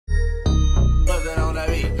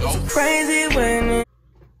crazy when it...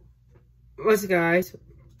 What's up, guys?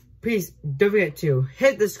 Please don't forget to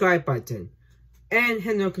hit the subscribe button and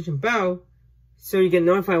hit the notification bell so you get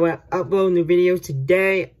notified when I upload new videos.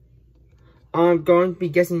 Today, I'm going to be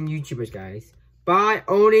guessing YouTubers, guys, by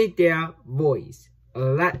only their voice.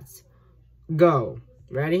 Let's go.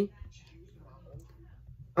 Ready?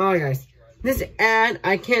 Alright, guys. This ad,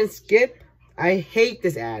 I can't skip. I hate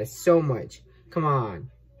this ad so much. Come on.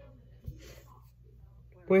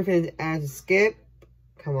 Wait for this ad to skip.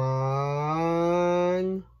 Come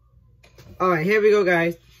on. Alright, here we go,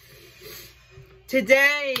 guys.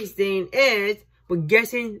 Today's thing is we're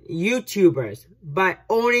guessing YouTubers by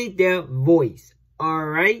only their voice.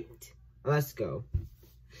 Alright? Let's go.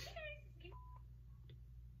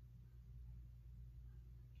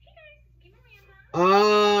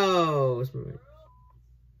 Oh,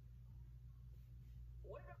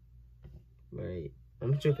 wait,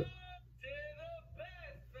 I'm tripping.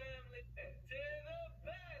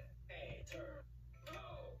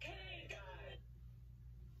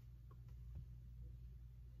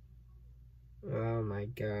 Oh my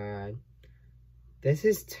god, this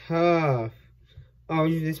is tough. Oh, I'll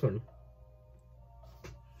use this one.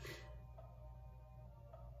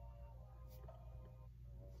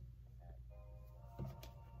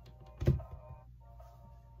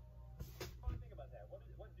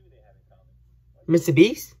 Mr.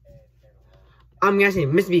 Beast? I'm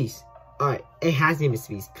guessing Mr. Beast. Alright, it has to be Mr.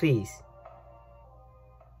 Beast, please.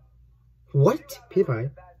 What?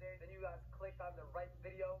 PewDiePie?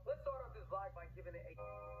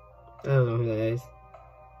 I don't know who that is.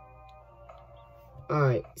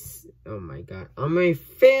 Alright. Oh my god. I'm already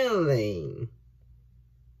failing.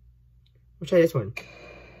 We'll try this one.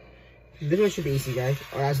 This one should be easy, guys.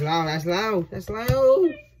 Oh, that's loud. That's loud. That's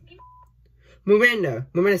loud. Miranda.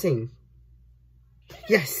 Miranda sing.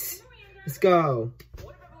 Yes! Let's go.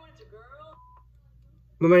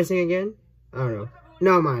 Miranda sing again? I don't know.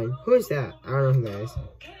 No, mine. Who is that? I don't know who that is.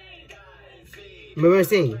 Miranda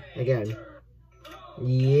sing again.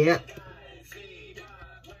 Yep.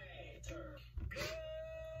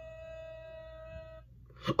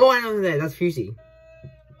 Oh, I know who that is. That's Fusey.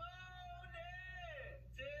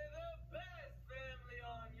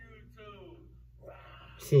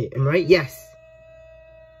 See, am I right? Yes.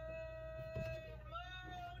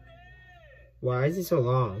 Why is it so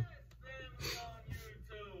long?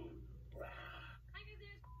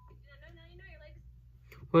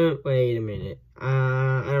 Wait a minute.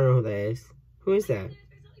 I don't know who that is. Who is that?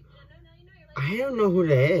 I don't know who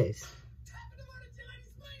that is.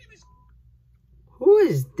 Who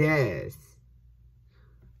is this?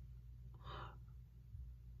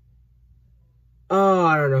 Oh,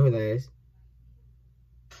 I don't know who that is.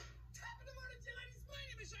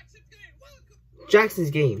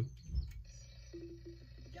 Jackson's Game.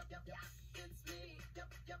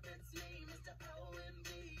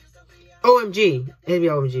 OMG. It'd be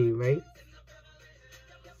OMG, right?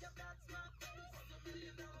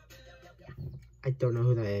 I don't know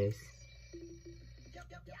who that is.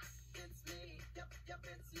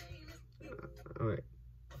 Alright.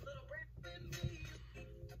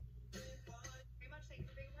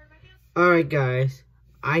 Alright, guys.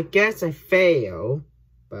 I guess I fail,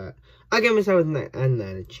 but I'll give myself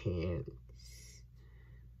another chance.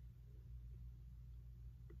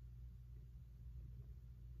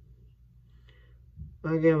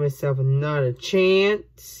 I'll give myself another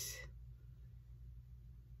chance.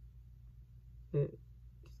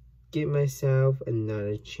 Give myself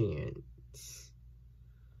another chance.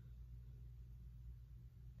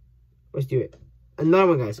 Let's do it. Another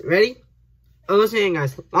one, guys. Ready? Oh, listen,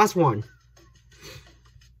 guys. Last one.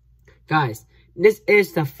 Guys, this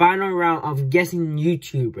is the final round of guessing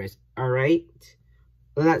YouTubers. Alright?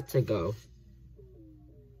 Let's go.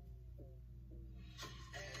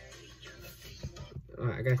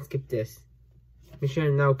 Alright, I gotta skip this. Make sure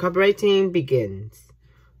no copywriting begins.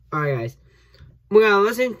 Alright, guys. We're gonna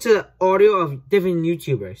listen to the audio of different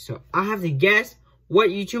YouTubers. So I have to guess what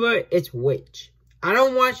YouTuber is which. I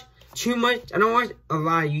don't watch too much. I don't watch a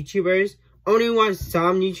lot of YouTubers. Only watch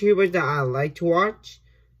some YouTubers that I like to watch.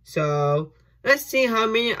 So let's see how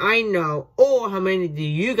many I know or how many do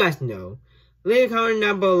you guys know. Leave a comment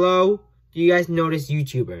down below. Do you guys know this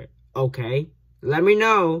YouTuber? Okay. Let me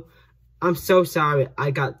know. I'm so sorry.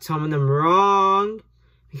 I got some of them wrong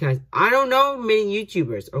because I don't know many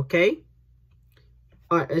YouTubers. Okay.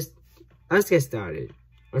 Alright, let's get started.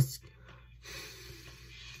 Let's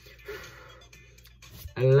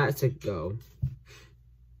go.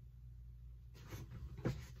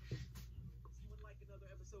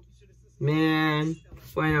 Man,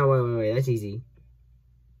 wait, that's easy.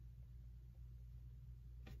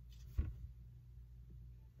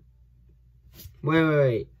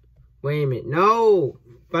 Wait a minute. No!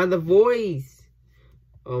 Find the voice!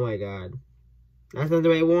 Oh my god. That's not the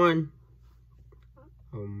right one.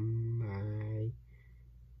 Oh my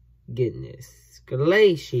goodness.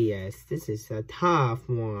 Glacius. This is a tough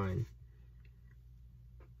one.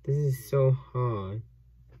 This is so hard.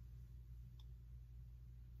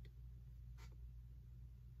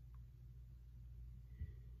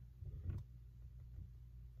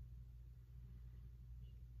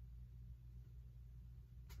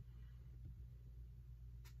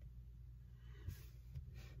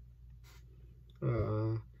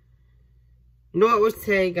 You know what? Let's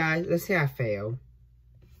say, guys. Let's say I fail.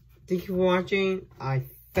 Thank you for watching. I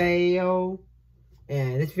fail.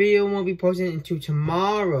 And this video won't be posted until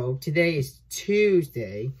tomorrow. Today is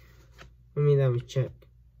Tuesday. Let me check.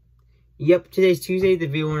 Yep, today's Tuesday. The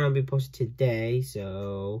video will not be posted today.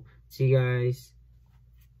 So, see you guys.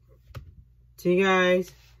 See you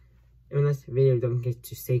guys. In this video, don't forget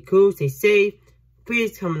to stay cool, stay safe.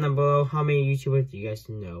 Please comment down below how many YouTubers do you guys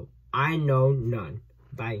know. I know none.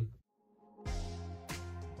 Bye.